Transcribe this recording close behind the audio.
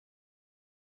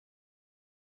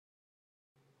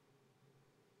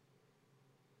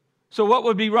So what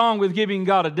would be wrong with giving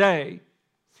God a day?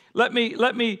 Let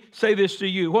me say this to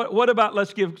you. What about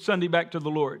let's give Sunday back to the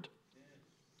Lord?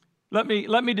 Let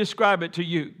me describe it to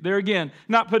you. There again,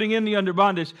 not putting in the under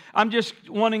bondage. I'm just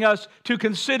wanting us to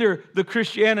consider the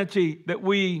Christianity that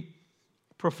we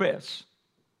profess.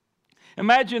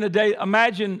 Imagine a day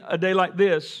like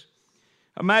this.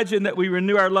 Imagine that we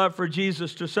renew our love for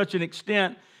Jesus to such an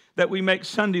extent that we make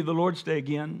Sunday the Lord's Day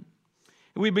again.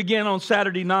 We begin on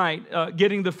Saturday night,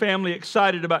 getting the family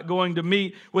excited about going to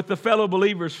meet with the fellow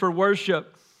believers for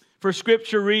worship, for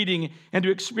scripture reading, and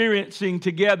to experiencing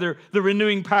together the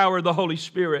renewing power of the Holy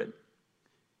Spirit.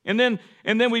 And then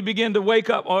we begin to wake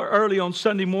up early on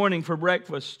Sunday morning for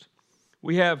breakfast.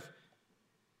 We have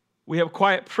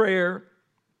quiet prayer.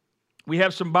 We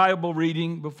have some Bible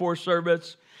reading before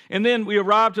service. And then we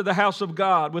arrive to the house of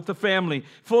God with the family,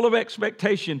 full of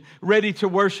expectation, ready to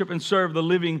worship and serve the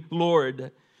living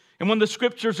Lord. And when the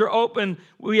scriptures are open,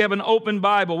 we have an open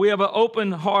Bible. We have an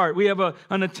open heart. We have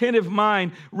an attentive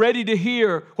mind, ready to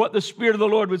hear what the Spirit of the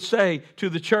Lord would say to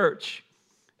the church.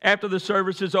 After the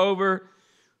service is over,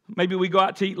 maybe we go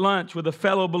out to eat lunch with a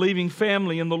fellow believing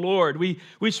family in the Lord. We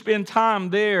spend time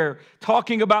there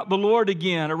talking about the Lord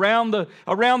again. Around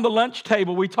the lunch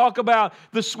table, we talk about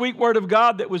the sweet word of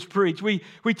God that was preached.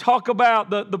 We talk about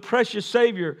the precious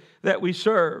Savior that we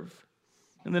serve.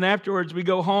 And then afterwards, we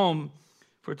go home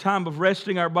for a time of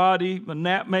resting our body. A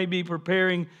nap may be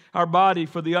preparing our body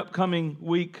for the upcoming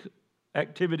week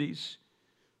activities,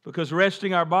 because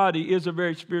resting our body is a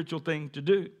very spiritual thing to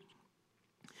do.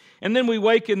 And then we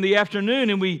wake in the afternoon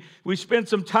and we spend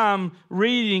some time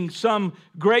reading some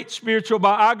great spiritual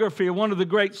biography of one of the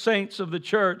great saints of the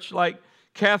church, like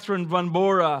Catherine von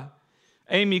Bora,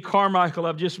 Amy Carmichael,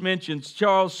 I've just mentioned,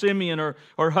 Charles Simeon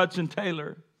or Hudson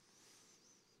Taylor.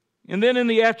 And then in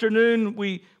the afternoon,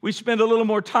 we spend a little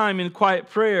more time in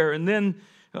quiet prayer. And then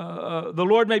the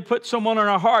Lord may put someone on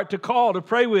our heart to call, to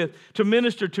pray with, to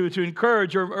minister to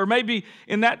encourage. Or maybe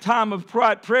in that time of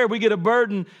quiet prayer, we get a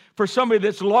burden for somebody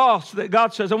that's lost, that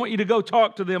God says, I want you to go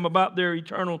talk to them about their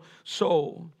eternal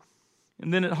soul.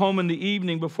 And then at home in the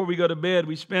evening, before we go to bed,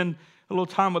 we spend a little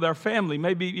time with our family,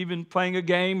 maybe even playing a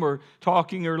game or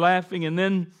talking or laughing. And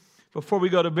then before we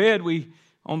go to bed,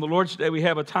 on the Lord's Day, we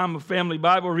have a time of family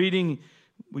Bible reading.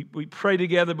 We pray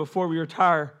together before we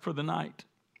retire for the night.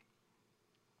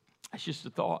 That's just a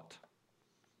thought.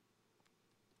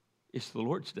 It's the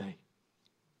Lord's Day.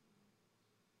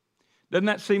 Doesn't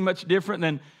that seem much different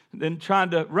than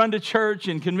trying to run to church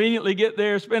and conveniently get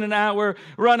there, spend an hour,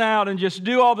 run out, and just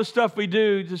do all the stuff we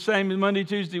do the same as Monday,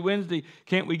 Tuesday, Wednesday?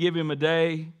 Can't we give him a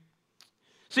day?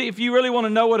 See, if you really want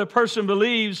to know what a person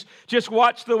believes, just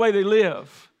watch the way they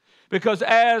live. Because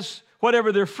as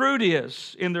whatever their fruit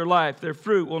is in their life, their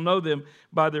fruit will know them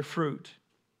by their fruit.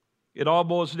 It all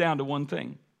boils down to one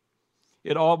thing.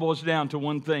 It all boils down to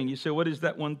one thing. You say, what is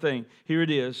that one thing? Here it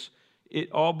is.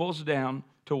 It all boils down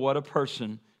to what a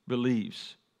person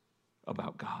believes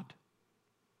about God.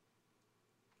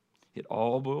 It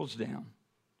all boils down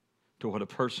to what a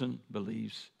person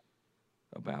believes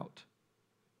about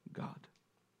God.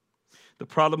 The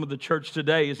problem of the church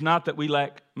today is not that we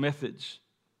lack methods.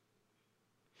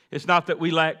 It's not that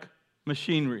we lack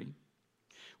machinery.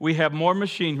 We have more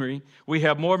machinery, we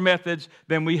have more methods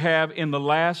than we have in the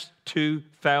last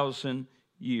 2,000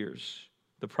 years.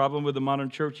 The problem with the modern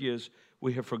church is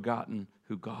we have forgotten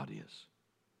who God is.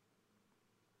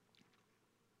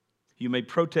 You may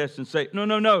protest and say,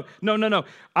 no.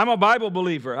 I'm a Bible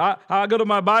believer. I go to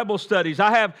my Bible studies.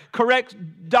 I have correct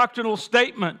doctrinal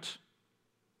statement.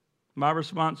 My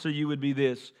response to you would be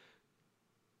this: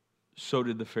 so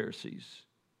did the Pharisees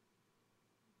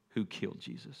who killed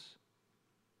Jesus.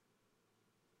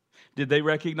 Did they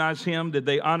recognize him? Did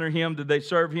they honor him? Did they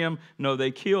serve him? No, they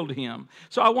killed him.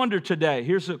 So I wonder today,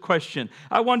 here's a question.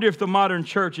 I wonder if the modern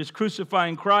church is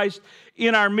crucifying Christ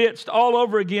in our midst all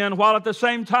over again, while at the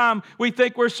same time we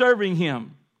think we're serving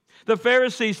him. The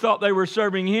Pharisees thought they were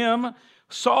serving him.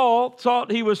 Saul thought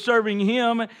he was serving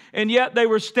him, and yet they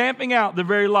were stamping out the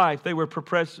very life they were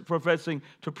professing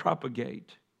to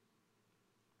propagate.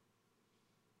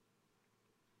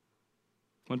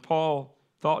 When Paul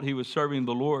thought he was serving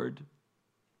the Lord,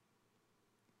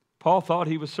 Paul thought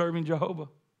he was serving Jehovah.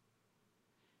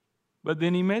 But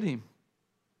then he met him.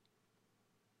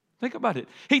 Think about it.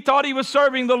 He thought he was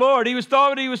serving the Lord. He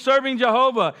thought he was serving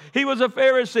Jehovah. He was a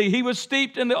Pharisee. He was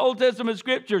steeped in the Old Testament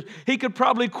scriptures. He could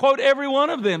probably quote every one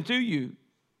of them to you.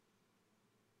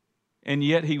 And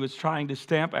yet he was trying to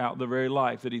stamp out the very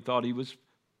life that he thought he was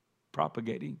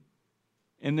propagating.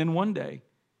 And then one day,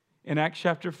 in Acts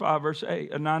chapter 5, verse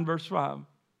 9, verse 5,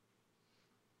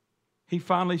 he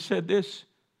finally said this: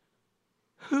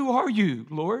 Who are you,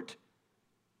 Lord?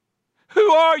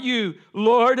 Who are you,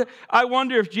 Lord? I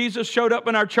wonder if Jesus showed up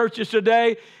in our churches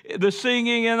today, the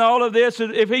singing and all of this,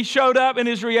 if he showed up in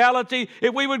his reality,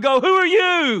 if we would go, who are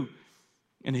you?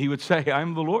 And he would say,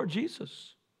 I'm the Lord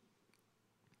Jesus.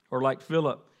 Or like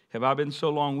Philip, have I been so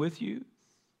long with you,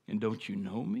 and don't you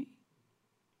know me?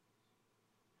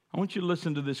 I want you to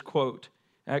listen to this quote.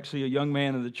 Actually, a young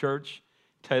man in the church,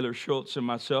 Taylor Schultz and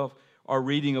myself, are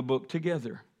reading a book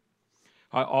together.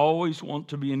 I always want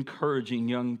to be encouraging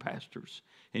young pastors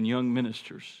and young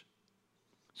ministers.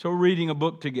 So we're reading a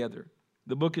book together.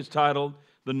 The book is titled,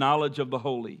 The Knowledge of the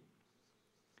Holy.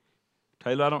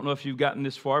 Taylor, I don't know if you've gotten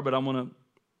this far, but I want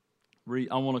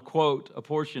to quote a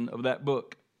portion of that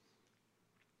book.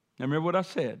 Now remember what I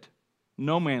said.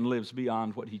 No man lives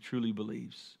beyond what he truly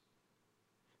believes.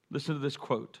 Listen to this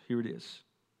quote. Here it is.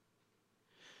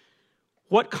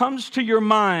 What comes to your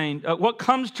mind, what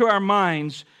comes to our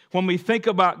minds when we think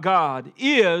about God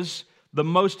is the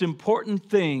most important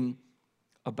thing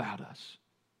about us.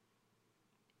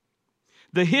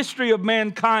 The history of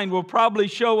mankind will probably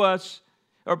show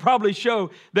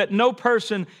that no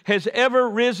person has ever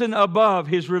risen above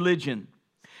his religion.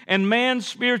 And man's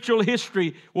spiritual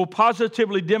history will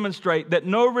positively demonstrate that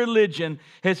no religion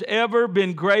has ever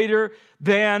been greater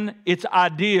than its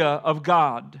idea of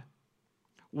God.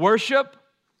 Worship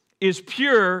is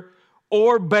pure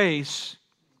or base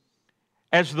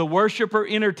as the worshiper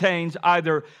entertains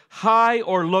either high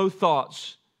or low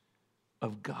thoughts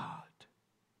of God.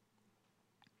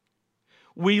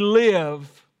 We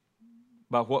live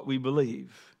by what we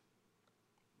believe.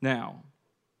 Now,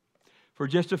 for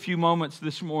just a few moments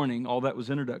this morning, all that was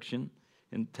introduction,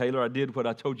 and Taylor, I did what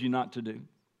I told you not to do.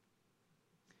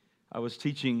 I was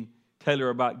teaching Taylor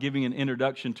about giving an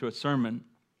introduction to a sermon,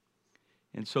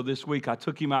 and so this week I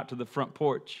took him out to the front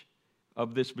porch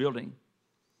of this building.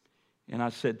 And I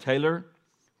said, Taylor,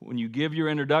 when you give your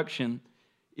introduction,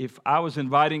 if I was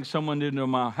inviting someone into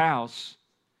my house,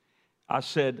 I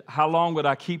said, how long would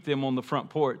I keep them on the front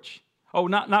porch? Oh,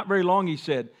 not very long, he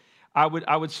said. I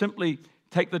would simply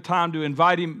take the time to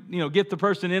invite him, get the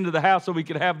person into the house so we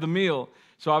could have the meal.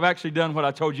 So I've actually done what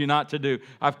I told you not to do.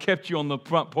 I've kept you on the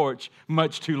front porch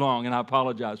much too long, and I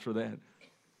apologize for that.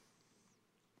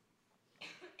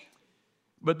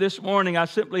 But this morning, I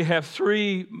simply have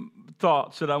 3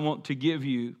 thoughts that I want to give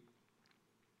you.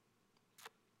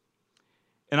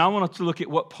 And I want us to look at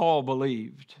what Paul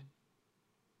believed.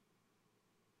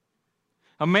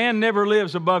 A man never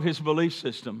lives above his belief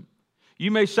system. You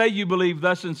may say you believe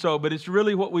thus and so, but it's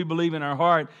really what we believe in our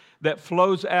heart that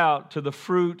flows out to the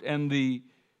fruit and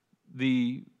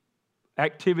the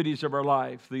activities of our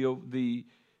life, the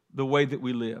way that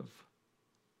we live.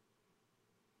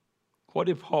 What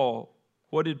did Paul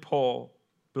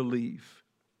believe?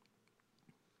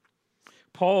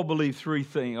 Paul believed 3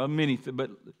 things, or many things,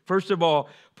 but first of all,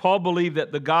 Paul believed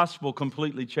that the gospel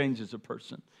completely changes a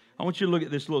person. I want you to look at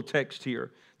this little text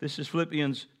here. This is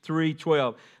Philippians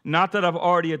 3:12. Not that I've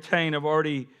already attained, I've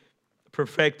already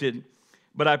perfected,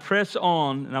 but I press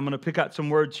on, and I'm going to pick out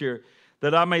some words here,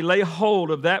 that I may lay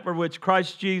hold of that for which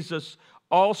Christ Jesus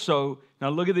also, now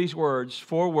look at these words,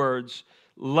 4 words,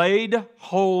 laid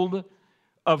hold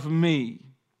of me.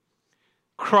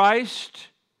 Christ,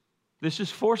 this is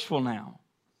forceful now.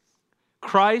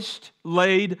 Christ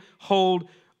laid hold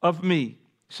of me.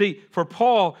 See, for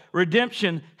Paul,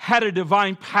 redemption had a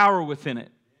divine power within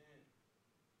it.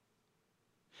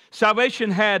 Salvation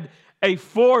had a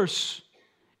force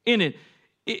in it.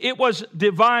 It was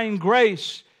divine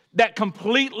grace that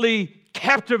completely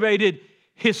captivated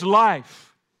his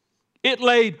life.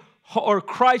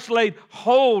 Christ laid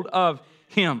hold of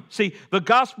him. See, the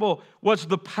gospel was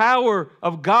the power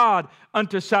of God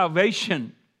unto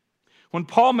salvation. When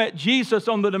Paul met Jesus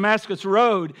on the Damascus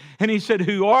Road, and he said,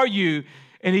 who are you?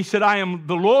 And he said, I am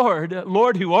the Lord.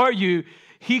 Lord, who are you?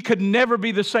 He could never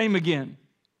be the same again.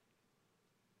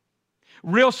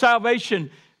 Real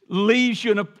salvation leaves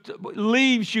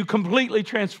you completely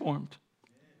transformed.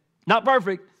 Not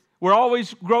perfect. We're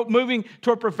always moving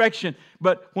toward perfection.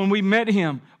 But when we met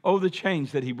him, the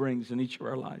change that he brings in each of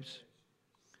our lives.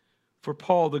 For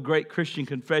Paul, the great Christian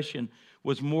confession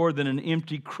was more than an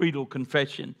empty creedal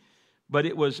confession, but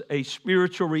it was a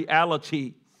spiritual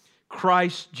reality.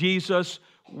 Christ Jesus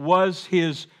was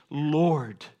his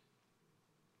Lord.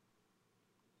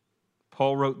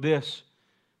 Paul wrote this,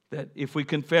 that if we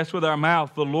confess with our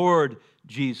mouth the Lord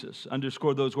Jesus,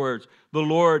 underscore those words, the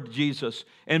Lord Jesus,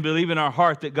 and believe in our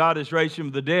heart that God has raised him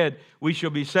from the dead, we shall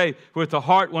be saved. For with the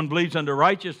heart one believes unto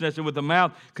righteousness, and with the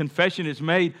mouth confession is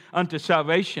made unto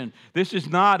salvation. This is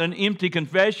not an empty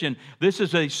confession. This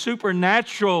is a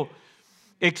supernatural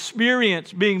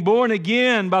experience being born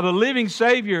again by the living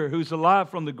Savior who's alive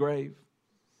from the grave.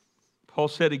 Paul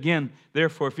said again,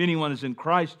 therefore, if anyone is in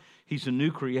Christ, he's a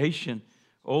new creation.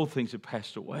 Old things have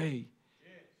passed away.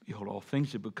 Behold, all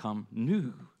things have become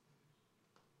new.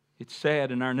 It's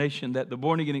sad in our nation that the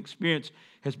born-again experience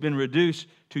has been reduced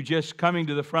to just coming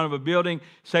to the front of a building,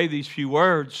 say these few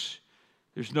words.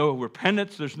 There's no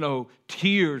repentance. There's no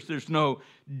tears. There's no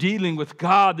dealing with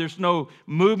God. There's no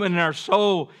movement in our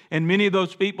soul. And many of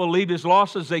those people leave as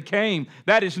lost as they came.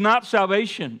 That is not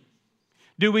salvation.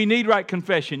 Do we need right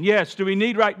confession? Yes. Do we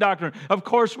need right doctrine? Of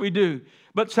course we do.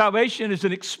 But salvation is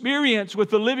an experience with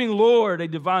the living Lord, a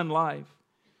divine life.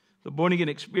 The born-again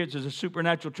experience is a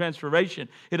supernatural transformation.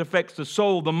 It affects the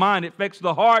soul, the mind. It affects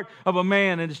the heart of a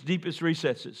man in its deepest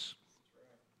recesses.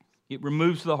 It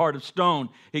removes the heart of stone.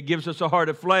 It gives us a heart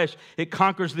of flesh. It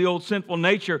conquers the old sinful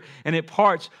nature, and it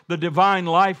imparts the divine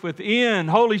life within.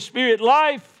 Holy Spirit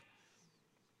life.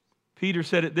 Peter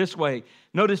said it this way.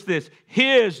 Notice this.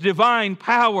 His divine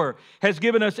power has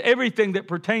given us everything that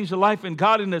pertains to life and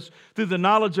godliness through the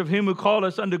knowledge of Him who called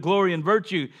us unto glory and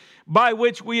virtue, by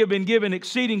which we have been given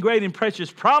exceeding great and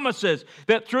precious promises,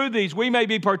 that through these we may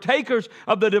be partakers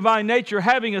of the divine nature,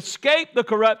 having escaped the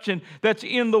corruption that's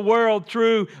in the world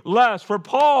through lust. For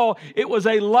Paul, it was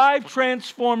a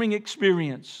life-transforming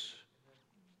experience.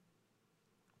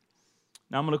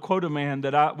 Now I'm going to quote a man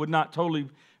that I would not totally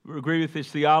agree with his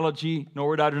theology, nor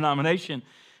would our denomination,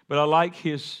 but I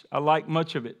like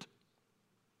much of it.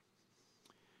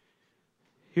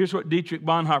 Here's what Dietrich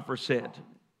Bonhoeffer said.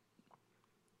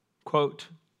 Quote,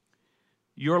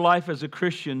 your life as a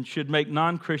Christian should make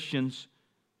non-Christians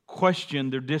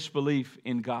question their disbelief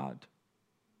in God.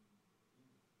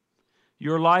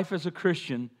 Your life as a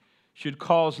Christian should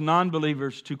cause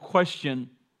non-believers to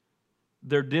question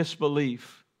their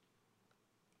disbelief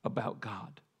about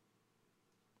God.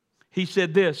 He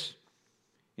said this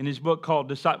in his book called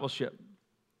Discipleship.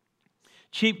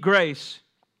 Cheap grace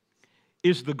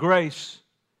is the grace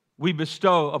we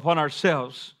bestow upon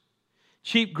ourselves.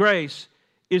 Cheap grace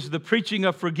is the preaching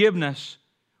of forgiveness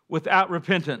without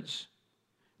repentance,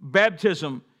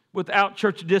 baptism without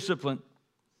church discipline,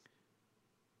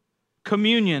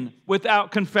 communion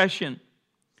without confession.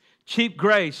 Cheap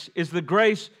grace is the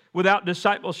grace without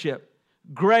discipleship,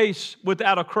 grace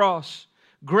without a cross,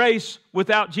 grace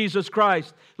without Jesus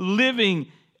Christ,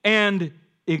 living and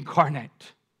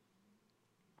incarnate.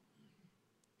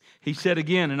 He said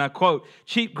again, and I quote,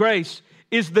 cheap grace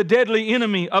is the deadly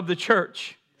enemy of the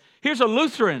church. Here's a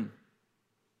Lutheran.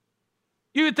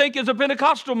 You would think is a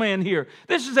Pentecostal man here.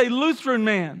 This is a Lutheran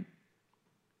man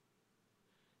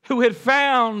who had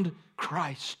found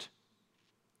Christ,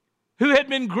 who had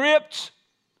been gripped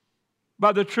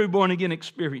by the true born-again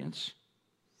experience.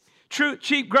 True,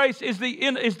 cheap grace is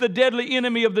the deadly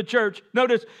enemy of the church.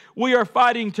 Notice, we are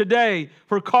fighting today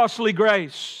for costly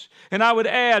grace. And I would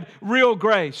add, real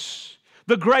grace.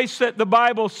 The grace that the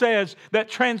Bible says that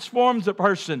transforms a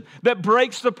person, that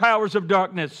breaks the powers of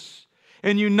darkness,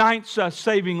 and unites us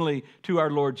savingly to our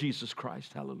Lord Jesus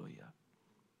Christ. Hallelujah.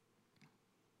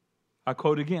 I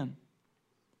quote again.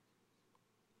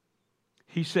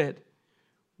 He said,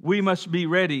 we must be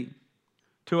ready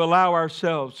to allow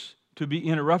ourselves to be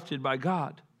interrupted by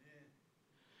God.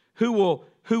 Who will,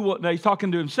 now he's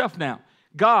talking to himself now.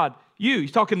 God,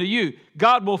 he's talking to you.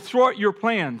 God will thwart your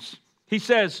plans. He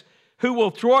says, who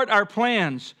will thwart our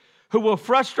plans, who will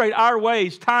frustrate our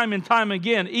ways time and time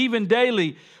again, even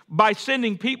daily, by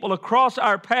sending people across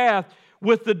our path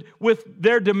with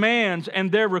their demands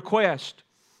and their requests.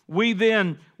 We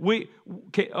can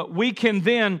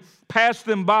then pass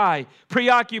them by,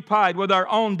 preoccupied with our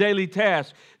own daily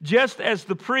tasks, just as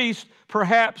the priest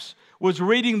perhaps was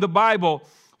reading the Bible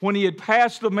when he had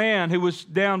passed the man who was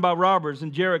down by robbers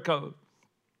in Jericho.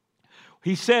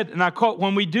 He said, and I quote,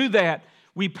 when we do that,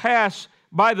 we pass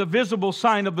by the visible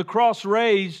sign of the cross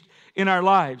raised in our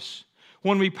lives.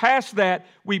 When we pass that,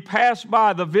 we pass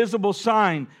by the visible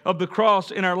sign of the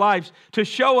cross in our lives to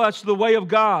show us the way of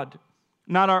God,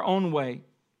 not our own way,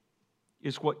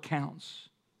 is what counts.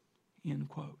 End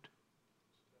quote.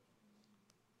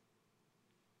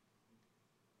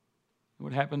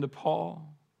 What happened to Paul?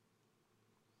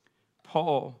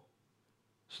 Paul's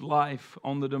life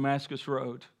on the Damascus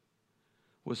Road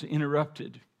was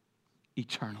interrupted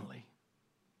eternally.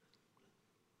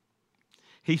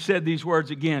 He said these words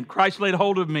again. Christ laid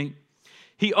hold of me.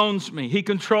 He owns me. He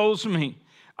controls me.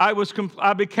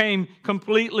 I became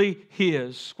completely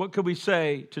His. What could we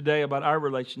say today about our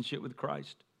relationship with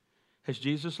Christ? Has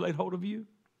Jesus laid hold of you?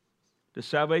 Does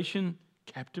salvation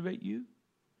captivate you?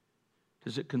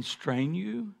 Does it constrain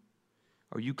you?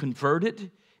 Are you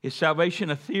converted? Is salvation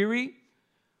a theory?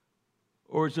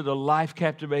 or is it a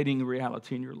life-captivating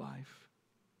reality in your life?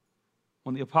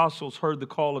 When the apostles heard the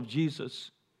call of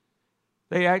Jesus,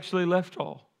 they actually left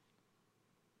all.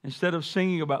 Instead of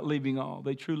singing about leaving all,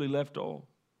 they truly left all.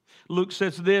 Luke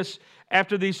says this,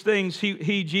 after these things,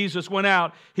 Jesus, went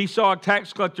out. He saw a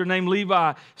tax collector named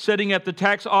Levi sitting at the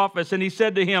tax office, and he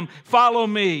said to him, "Follow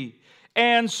me."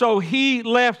 And so he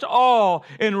left all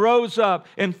and rose up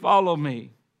and followed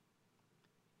me.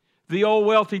 The old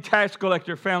wealthy tax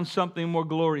collector found something more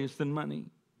glorious than money.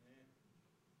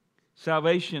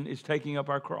 Salvation is taking up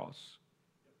our cross.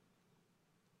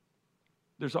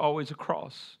 There's always a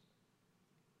cross.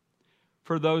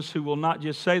 For those who will not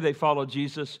just say they follow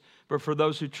Jesus, but for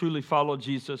those who truly follow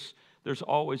Jesus, there's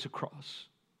always a cross.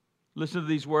 Listen to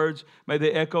these words. May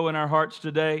they echo in our hearts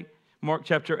today. Mark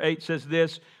chapter 8 says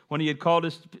this, when he had called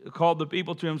the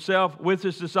people to himself with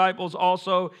his disciples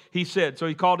also, he said, so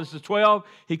he called us to 12,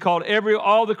 he called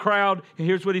all the crowd, and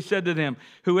here's what he said to them,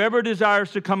 whoever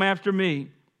desires to come after me,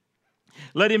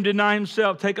 let him deny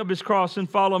himself, take up his cross, and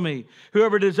follow me.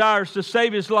 Whoever desires to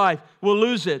save his life will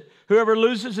lose it. Whoever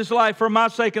loses his life for my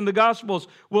sake and the gospel's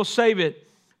will save it.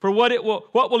 For what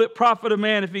will it profit a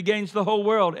man if he gains the whole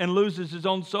world and loses his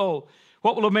own soul?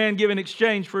 What will a man give in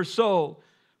exchange for his soul?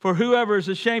 For whoever is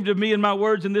ashamed of me and my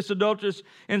words in this adulterous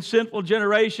and sinful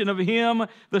generation, of him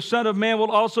the Son of Man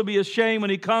will also be ashamed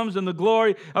when he comes in the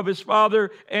glory of his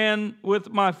Father and with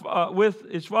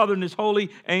his Father and his holy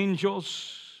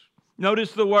angels.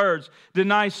 Notice the words,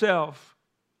 deny self,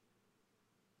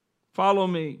 follow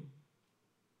me,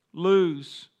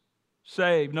 lose,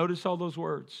 save. Notice all those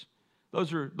words.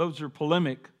 Those are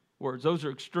polemic words. Those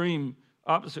are extreme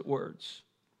opposite words.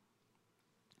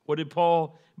 What did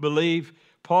Paul believe?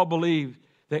 Paul believed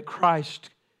that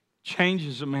Christ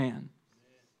changes a man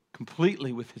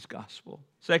completely with his gospel.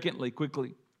 Secondly,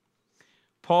 quickly,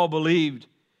 Paul believed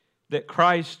that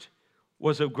Christ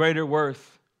was of greater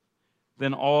worth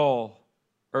than all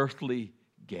earthly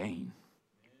gain.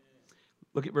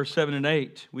 Look at verse 7 and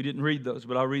 8. We didn't read those,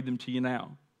 but I'll read them to you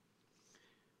now.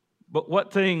 But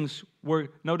what things were,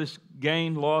 notice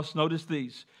gain, loss, notice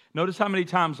these. Notice how many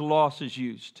times loss is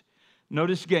used.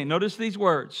 Notice gain. Notice these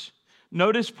words.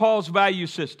 Notice Paul's value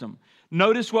system.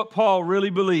 Notice what Paul really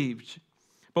believed.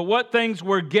 But what things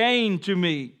were gain to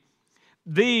me,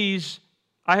 these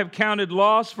I have counted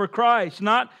loss for Christ.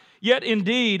 Not yet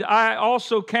indeed, I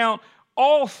also count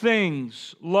all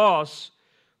things loss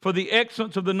for the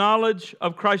excellence of the knowledge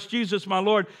of Christ Jesus my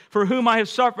Lord, for whom I have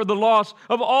suffered the loss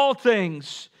of all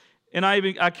things. And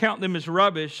I count them as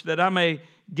rubbish, that I may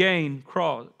gain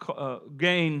Christ.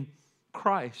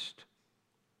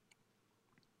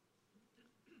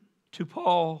 To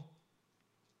Paul,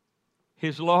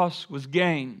 his loss was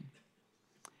gain.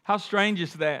 How strange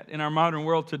is that in our modern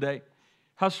world today?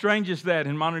 How strange is that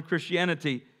in modern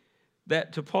Christianity,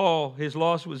 that to Paul, his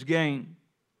loss was gain.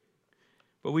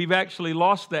 But we've actually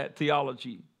lost that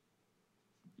theology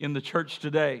in the church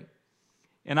today.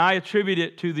 And I attribute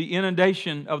it to the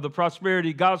inundation of the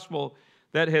prosperity gospel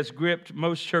that has gripped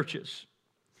most churches.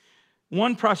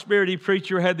 One prosperity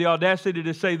preacher had the audacity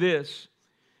to say this: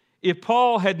 if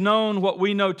Paul had known what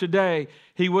we know today,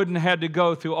 he wouldn't have had to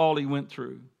go through all he went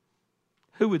through.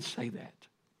 Who would say that?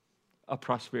 A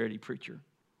prosperity preacher.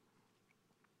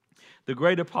 The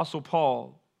great apostle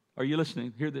Paul, are you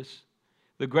listening? Hear this.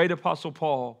 The great apostle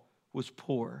Paul was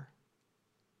poor.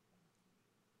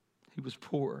 He was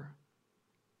poor.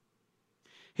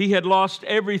 He had lost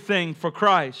everything for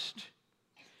Christ.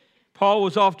 Paul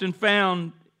was often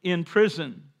found in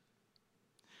prison.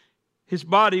 His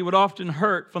body would often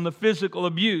hurt from the physical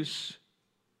abuse.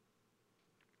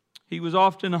 He was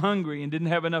often hungry and didn't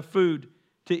have enough food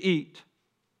to eat.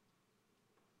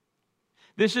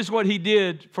 This is what he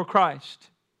did for Christ,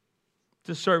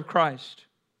 to serve Christ.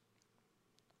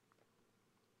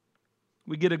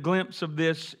 We get a glimpse of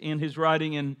this in his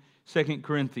writing in 2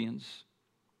 Corinthians.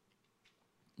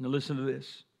 Now listen to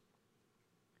this.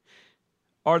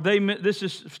 This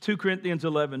is 2 Corinthians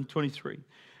 11:23.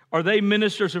 Are they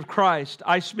ministers of Christ?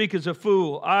 I speak as a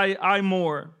fool. I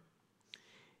more.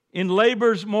 In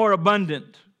labors more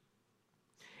abundant.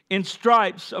 In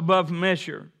stripes above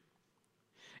measure.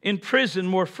 In prison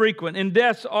more frequent. In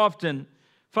deaths often.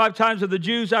 5 times of the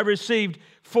Jews I received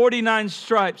 49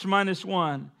 stripes minus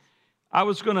 1. I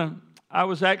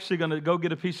was actually going to go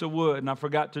get a piece of wood, and I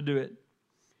forgot to do it.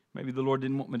 Maybe the Lord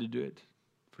didn't want me to do it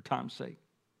for time's sake.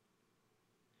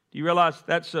 Do you realize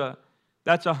that's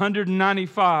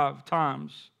 195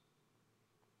 times?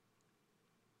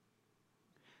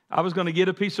 I was going to get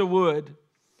a piece of wood,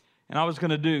 and I was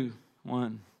going to do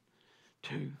 1,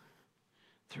 2,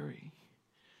 3,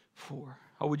 4.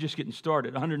 Oh, we're just getting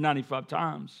started. 195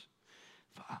 times.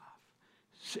 5,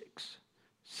 6,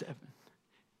 7,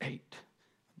 8,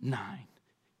 9,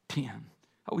 10.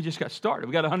 Oh, we just got started.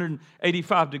 We got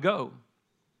 185 to go.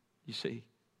 You see,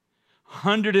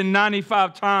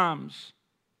 195 times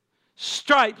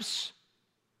stripes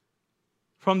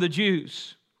from the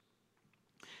Jews.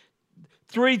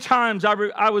 3 times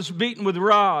I was beaten with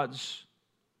rods.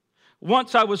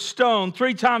 Once I was stoned.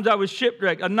 3 times I was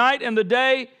shipwrecked. A night and the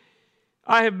day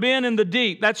I have been in the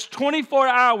deep. That's 24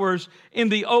 hours in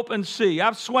the open sea.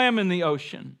 I've swam in the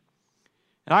ocean.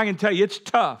 And I can tell you, it's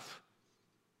tough.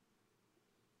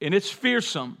 And it's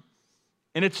fearsome.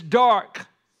 And it's dark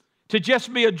to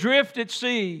just be adrift at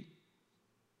sea.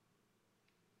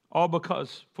 All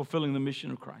because fulfilling the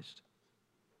mission of Christ.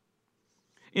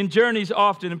 In journeys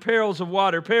often, in perils of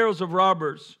water, perils of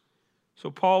robbers. So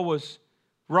Paul was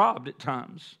robbed at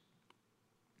times.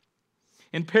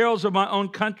 In perils of my own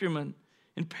countrymen,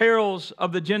 in perils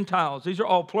of the Gentiles. These are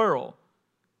all plural.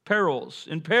 Perils.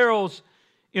 In perils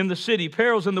in the city,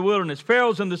 perils in the wilderness,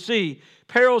 perils in the sea,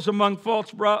 perils among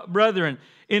false brethren,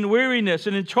 in weariness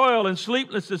and in toil and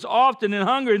sleeplessness, often in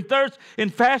hunger and thirst, in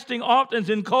fasting often,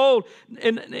 in cold,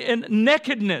 in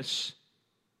nakedness.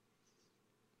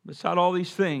 Beside all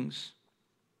these things,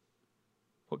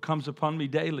 what comes upon me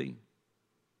daily?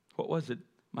 What was it?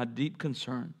 My deep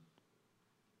concern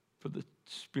for the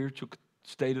spiritual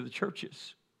state of the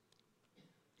churches.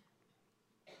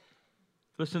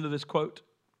 Listen to this quote.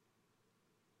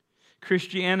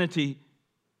 Christianity,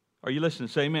 are you listening?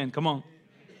 Say amen. Come on.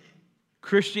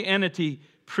 Christianity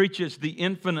preaches the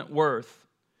infinite worth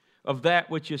of that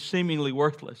which is seemingly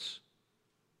worthless.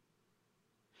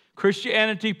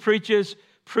 Christianity preaches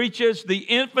the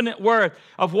infinite worth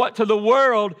of what to the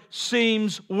world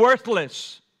seems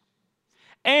worthless,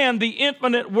 and the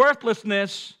infinite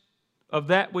worthlessness of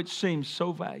that which seems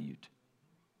so valued.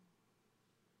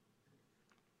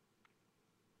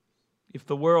 If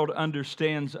the world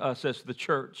understands us as the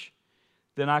church,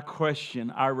 then I question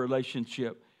our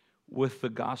relationship with the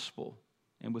gospel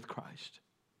and with Christ.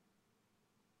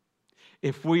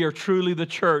 If we are truly the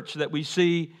church that we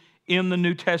see in the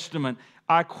New Testament,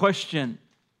 I question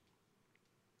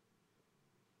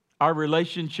our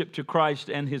relationship to Christ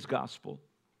and His gospel.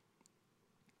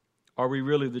 Are we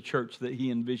really the church that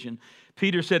He envisioned?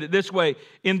 Peter said it this way,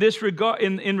 in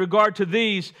regard to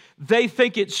these, they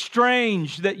think it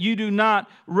strange that you do not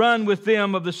run with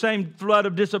them of the same flood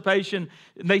of dissipation,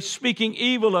 they speaking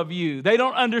evil of you. They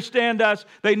don't understand us.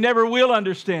 They never will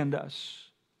understand us.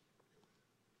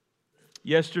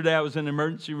 Yesterday I was in the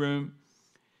emergency room,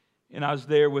 and I was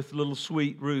there with little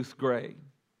sweet Ruth Gray.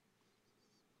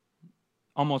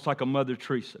 Almost like a Mother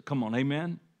Teresa. Come on,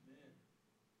 amen?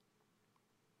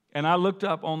 And I looked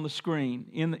up on the screen.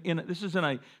 This is in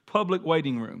a public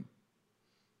waiting room.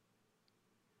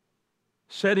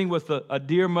 Sitting with a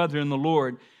dear mother in the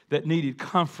Lord that needed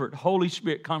comfort, Holy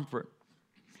Spirit comfort.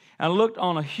 And I looked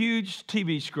on a huge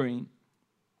TV screen.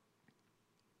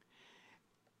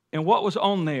 And what was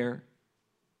on there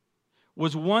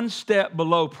was one step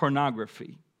below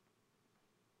pornography.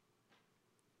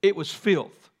 It was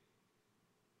filth.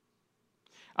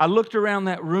 I looked around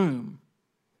that room.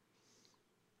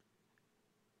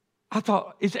 I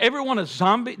thought, is everyone a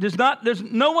zombie?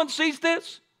 No one sees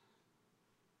this?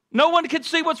 No one can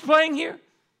see what's playing here?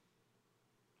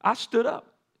 I stood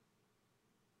up.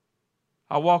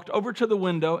 I walked over to the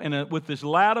window and with this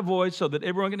loud a voice so that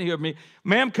everyone can hear me,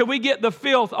 ma'am, can we get the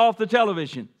filth off the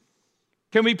television?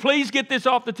 Can we please get this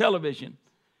off the television?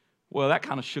 Well, that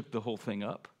kind of shook the whole thing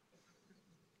up.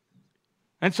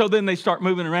 And so then they start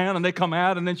moving around and they come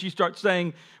out and then she starts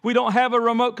saying, we don't have a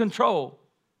remote control.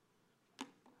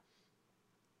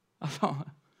 I thought,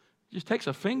 it just takes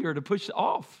a finger to push it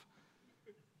off,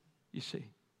 you see.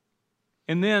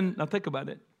 And then, now think about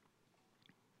it.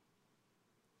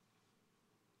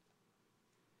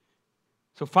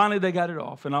 So finally they got it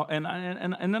off, and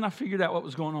then I figured out what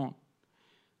was going on.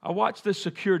 I watched this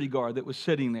security guard that was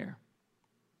sitting there,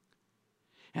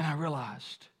 and I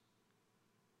realized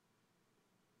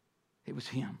it was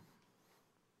him.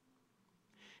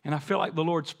 And I felt like the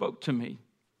Lord spoke to me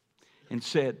and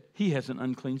said, he has an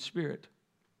unclean spirit.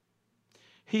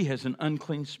 He has an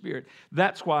unclean spirit.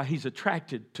 That's why he's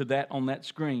attracted to that on that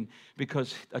screen,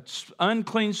 because an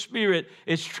unclean spirit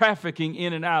is trafficking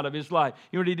in and out of his life.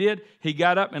 You know what he did? He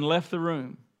got up and left the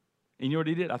room. And you know what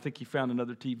he did? I think he found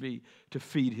another TV to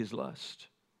feed his lust.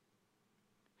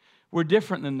 We're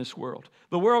different than this world.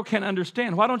 The world can't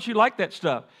understand. Why don't you like that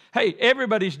stuff? Hey,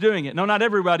 everybody's doing it. No, not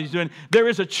everybody's doing it. There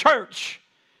is a church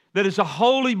that is a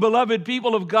holy, beloved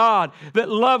people of God that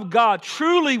love God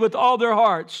truly with all their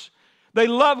hearts, They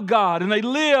love God and they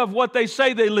live what they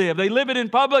say they live. They live it in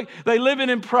public, they live it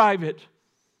in private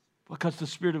because the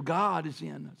Spirit of God is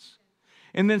in us.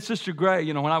 And then Sister Gray,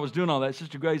 when I was doing all that,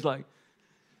 Sister Gray's like,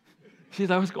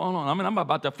 what's going on? I'm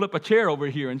about to flip a chair over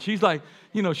here. And she's like,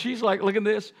 look at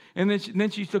this. And then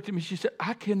she looked at me, she said,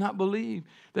 I cannot believe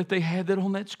that they had that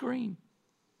on that screen.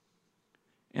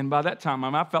 And by that time,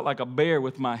 I felt like a bear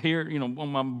with my hair, on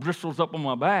my bristles up on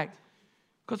my back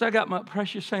because I got my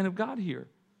precious saint of God here.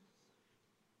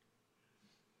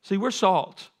 See, we're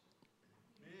salt.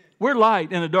 We're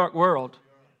light in a dark world.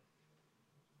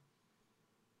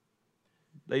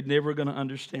 They're never going to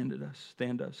understand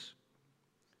us.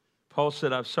 Paul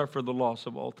said, I've suffered the loss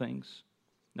of all things.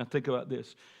 Now think about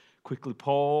this. Quickly,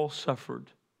 Paul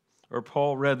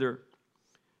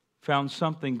found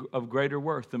something of greater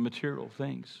worth than material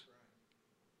things.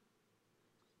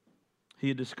 He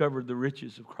had discovered the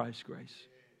riches of Christ's grace.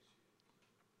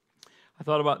 I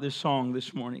thought about this song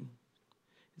this morning.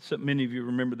 Many of you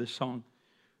remember this song.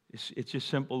 It's just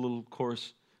simple little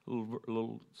chorus,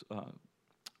 little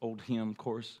old hymn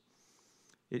chorus.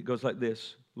 It goes like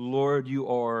this: Lord, you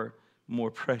are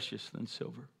more precious than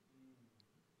silver.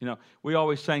 We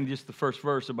always sang just the first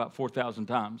verse about 4,000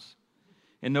 times,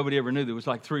 and nobody ever knew there was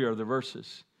like 3 other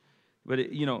verses. But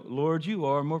Lord, you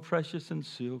are more precious than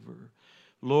silver.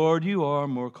 Lord, you are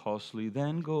more costly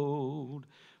than gold.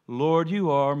 Lord,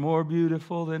 you are more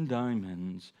beautiful than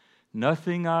diamonds.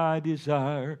 Nothing I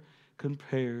desire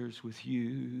compares with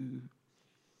you.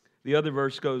 The other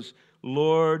verse goes,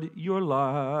 Lord, your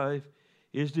life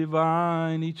is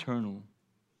divine, eternal.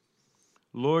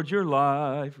 Lord, your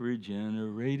life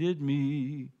regenerated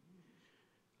me.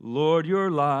 Lord,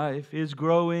 your life is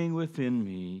growing within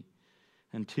me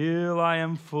until I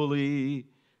am fully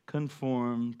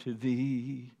conformed to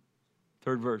thee.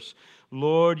 Third verse,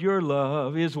 Lord, your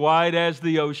love is wide as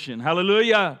the ocean.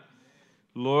 Hallelujah.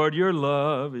 Lord, your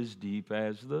love is deep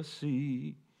as the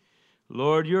sea.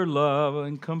 Lord, your love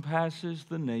encompasses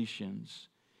the nations.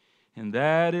 And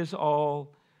that is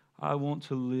all I want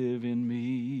to live in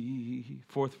me.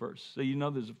 Fourth verse. So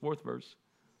there's a fourth verse.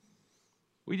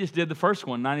 We just did the first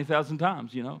one 90,000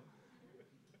 times,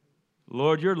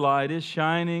 Lord, your light is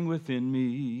shining within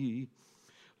me.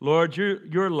 Lord,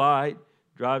 your light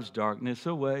drives darkness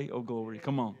away. Oh, glory.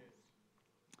 Come on.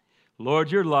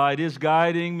 Lord, your light is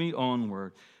guiding me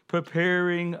onward,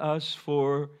 preparing us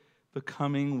for the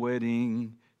coming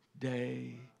wedding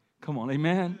day. Come on,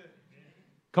 amen?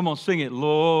 Come on, sing it.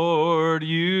 Lord,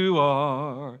 you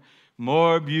are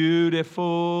more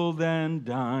beautiful than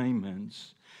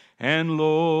diamonds. And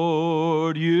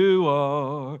Lord, you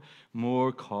are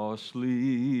more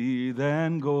costly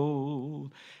than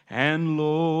gold. And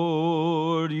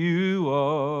Lord, you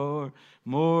are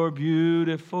more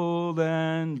beautiful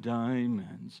than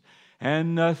diamonds.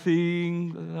 And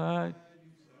nothing that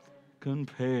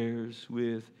compares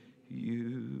with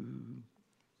you.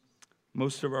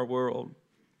 Most of our world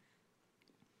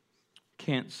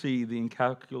can't see the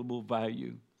incalculable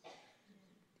value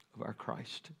of our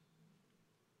Christ.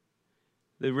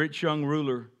 The rich young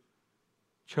ruler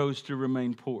chose to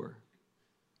remain poor.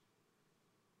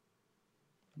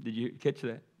 Did you catch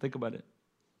that? Think about it.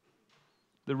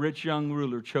 The rich young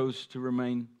ruler chose to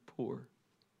remain poor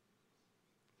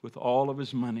with all of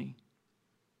his money.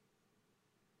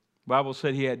 The Bible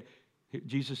said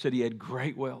Jesus said he had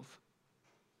great wealth.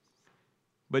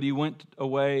 But he went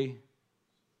away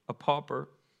a pauper.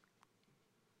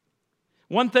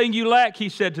 One thing you lack, he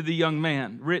said to the young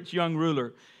man, rich young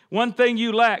ruler. One thing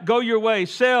you lack, go your way,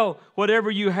 sell whatever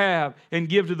you have and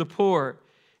give to the poor,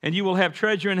 and you will have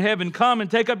treasure in heaven. Come and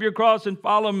take up your cross and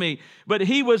follow me. But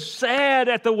he was sad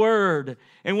at the word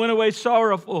and went away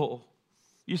sorrowful.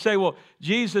 You say, well,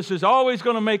 Jesus is always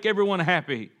going to make everyone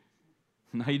happy.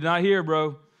 No, he's not here,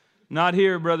 bro. Not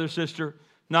here, brother, sister.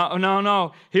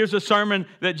 No. Here's a sermon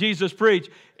that Jesus preached.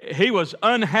 He was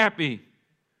unhappy.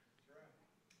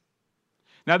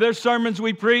 Now, there's sermons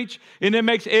we preach, and it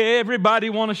makes everybody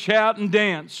want to shout and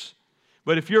dance.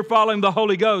 But if you're following the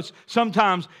Holy Ghost,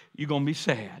 sometimes you're going to be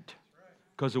sad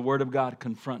because the Word of God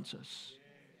confronts us.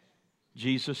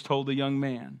 Jesus told the young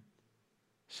man,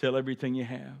 sell everything you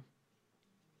have,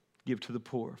 give to the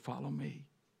poor, follow me.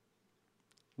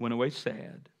 Went away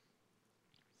sad,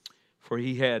 for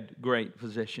he had great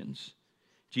possessions.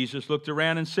 Jesus looked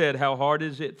around and said, how hard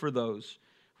is it for those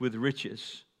with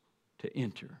riches to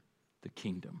enter the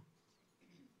kingdom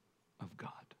of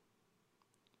God?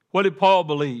 What did Paul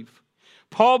believe?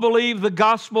 Paul believed the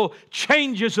gospel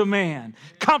changes a man,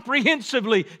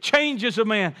 comprehensively changes a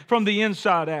man from the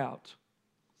inside out.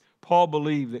 Paul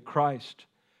believed that Christ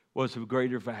was of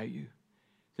greater value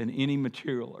than any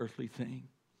material earthly thing.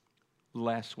 The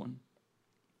last one.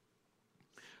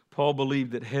 Paul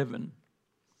believed that heaven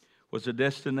was a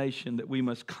destination that we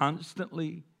must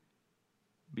constantly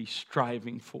be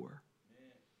striving for.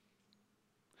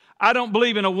 I don't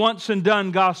believe in a once and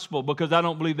done gospel because I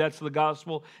don't believe that's the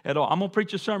gospel at all. I'm going to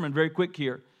preach a sermon very quick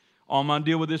here. I'm going to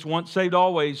deal with this once saved,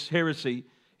 always heresy.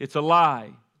 It's a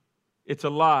lie. It's a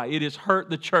lie. It has hurt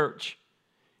the church.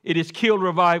 It has killed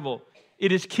revival.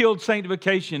 It has killed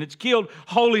sanctification. It's killed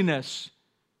holiness.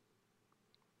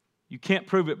 You can't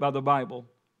prove it by the Bible.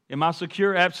 Am I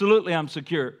secure? Absolutely, I'm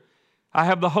secure. I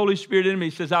have the Holy Spirit in me.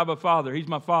 He says, Abba, Father. He's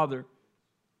my Father.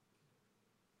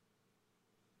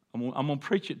 I'm going to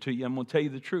preach it to you. I'm going to tell you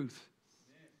the truth.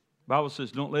 The Bible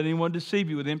says, don't let anyone deceive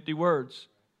you with empty words.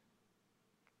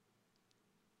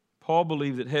 Paul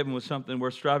believed that heaven was something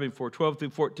worth striving for. 12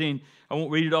 through 14. I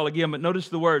won't read it all again, but notice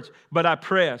the words. But I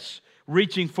press,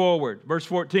 reaching forward. Verse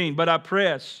 14. But I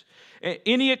press.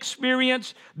 Any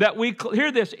experience that we,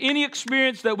 hear this, any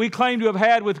experience that we claim to have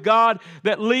had with God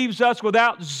that leaves us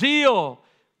without zeal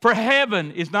for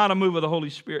heaven is not a move of the Holy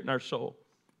Spirit in our soul.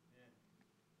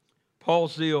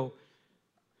 Paul's zeal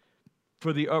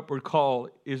for the upward call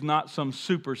is not some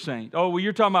super saint. Oh, well,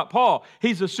 you're talking about Paul.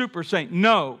 He's a super saint.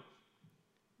 No.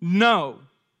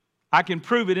 I can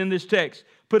prove it in this text.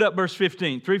 Put up verse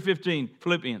 15, 3:15,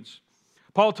 Philippians.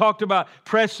 Paul talked about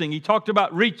pressing. He talked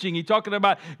about reaching. He talked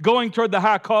about going toward the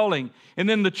high calling. And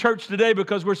then the church today,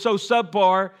 because we're so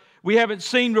subpar, we haven't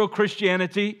seen real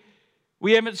Christianity.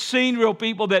 We haven't seen real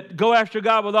people that go after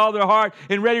God with all their heart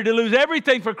and ready to lose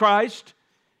everything for Christ.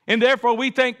 And therefore,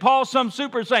 we think Paul's some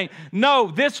super saint.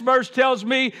 No, this verse tells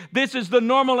me this is the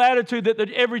normal attitude that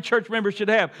every church member should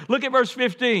have. Look at verse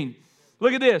 15.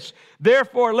 Look at this.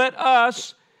 Therefore, let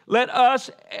us,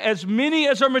 as many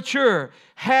as are mature,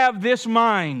 have this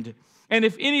mind. And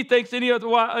if any thinks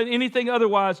anything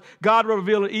otherwise, God will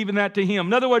reveal even that to him.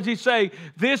 In other words, he's saying,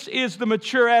 this is the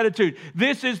mature attitude.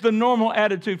 This is the normal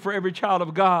attitude for every child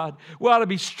of God. We ought to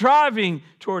be striving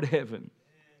toward heaven.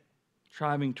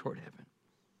 Striving toward heaven.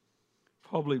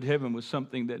 Paul believed heaven was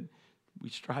something that we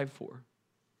strive for,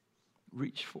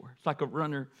 reach for. It's like a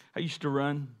runner. I used to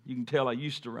run. You can tell I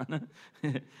used to run.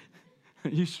 I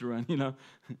used to run, you know.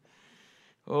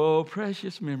 Oh,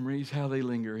 precious memories, how they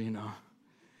linger, you know.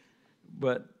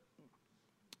 But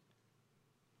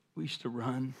we used to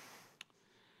run.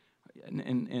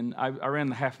 And I ran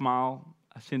the half mile.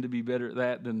 I seem to be better at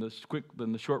that than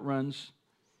the short runs.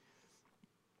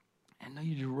 And then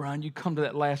you run, you come to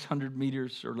that last 100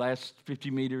 meters or last 50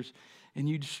 meters, and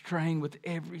you strain with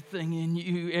everything in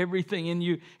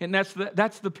you. And that's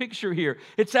the picture here.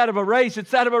 It's out of a race.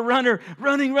 It's out of a runner,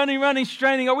 running,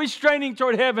 straining. Are we straining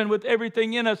toward heaven with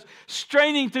everything in us?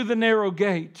 Straining through the narrow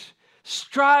gate,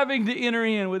 striving to enter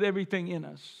in with everything in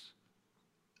us.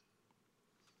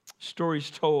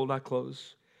 Stories told, I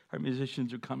close. Our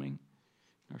musicians are coming.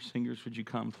 Our singers, would you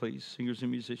come, please? Singers and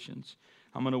musicians.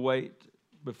 I'm going to wait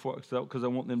because I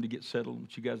want them to get settled. I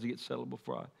want you guys to get settled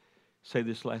before I say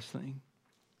this last thing.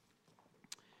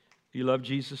 You love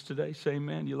Jesus today? Say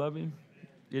amen. You love him?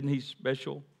 Isn't he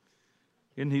special?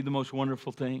 Isn't he the most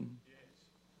wonderful thing?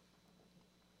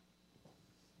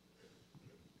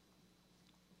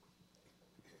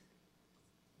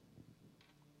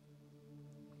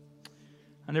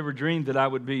 I never dreamed that I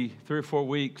would be 3 or 4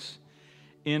 weeks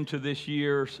into this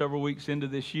year, several weeks into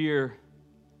this year,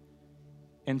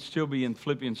 and still be in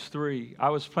Philippians 3. I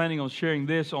was planning on sharing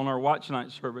this on our watch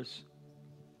night service.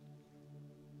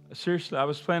 Seriously, I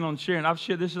was planning on sharing. I've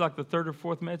shared, this is like the 3rd or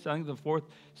 4th message, I think the 4th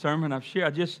sermon I've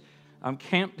shared. I'm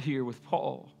camped here with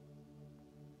Paul.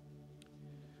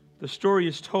 The story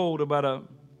is told about a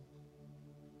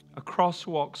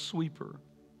crosswalk sweeper.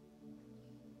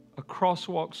 A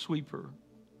crosswalk sweeper.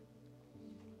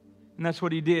 And that's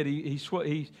what he did. He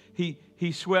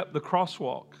swept the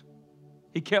crosswalk.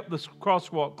 He kept the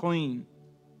crosswalk clean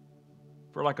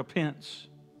for like a pence.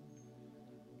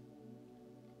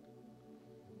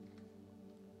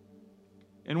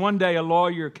 And one day a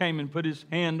lawyer came and put his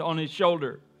hand on his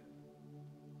shoulder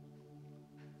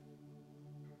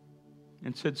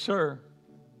and said, "Sir,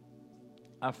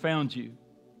 I found you.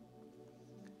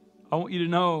 I want you to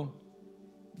know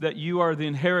that you are the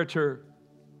inheritor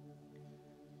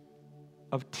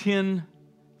of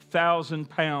 10,000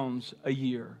 pounds a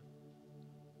year."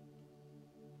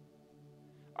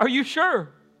 "Are you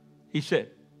sure?" he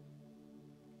said.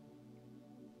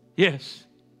 "Yes,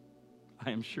 I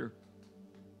am sure."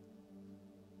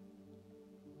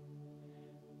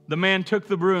 The man took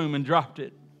the broom and dropped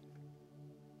it.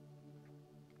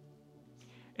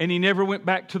 And he never went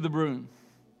back to the broom.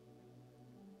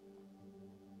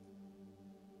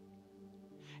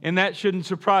 And that shouldn't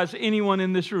surprise anyone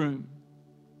in this room.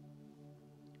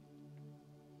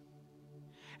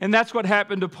 And that's what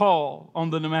happened to Paul on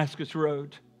the Damascus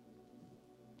Road.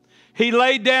 He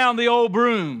laid down the old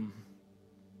broom.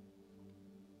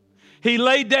 He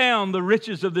laid down the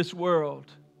riches of this world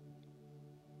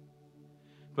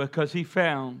because he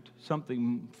found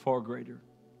something far greater.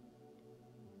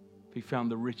 He found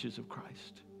the riches of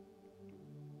Christ.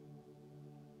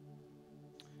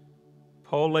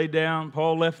 Paul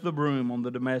left the broom on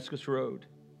the Damascus Road.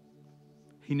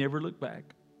 He never looked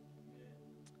back.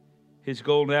 His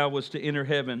goal now was to enter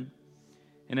heaven,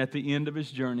 and at the end of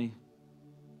his journey,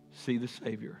 see the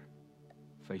Savior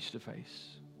face to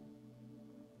face.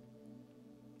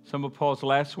 Some of Paul's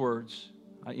last words,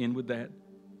 I end with that.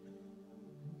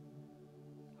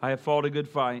 I have fought a good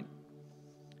fight.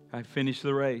 I have finished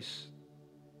the race.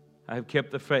 I have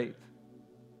kept the faith.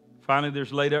 Finally,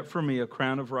 there's laid up for me a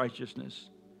crown of righteousness,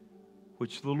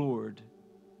 which the Lord,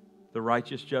 the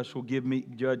righteous judge, will give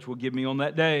me on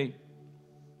that day,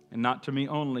 and not to me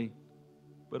only,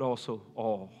 but also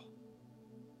all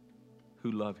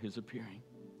who love His appearing.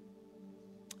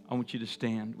 I want you to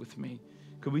stand with me.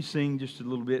 Could we sing just a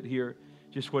little bit here?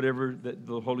 Just whatever that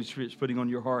the Holy Spirit's putting on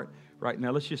your heart right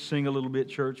now. Let's just sing a little bit,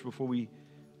 church, before we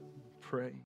pray.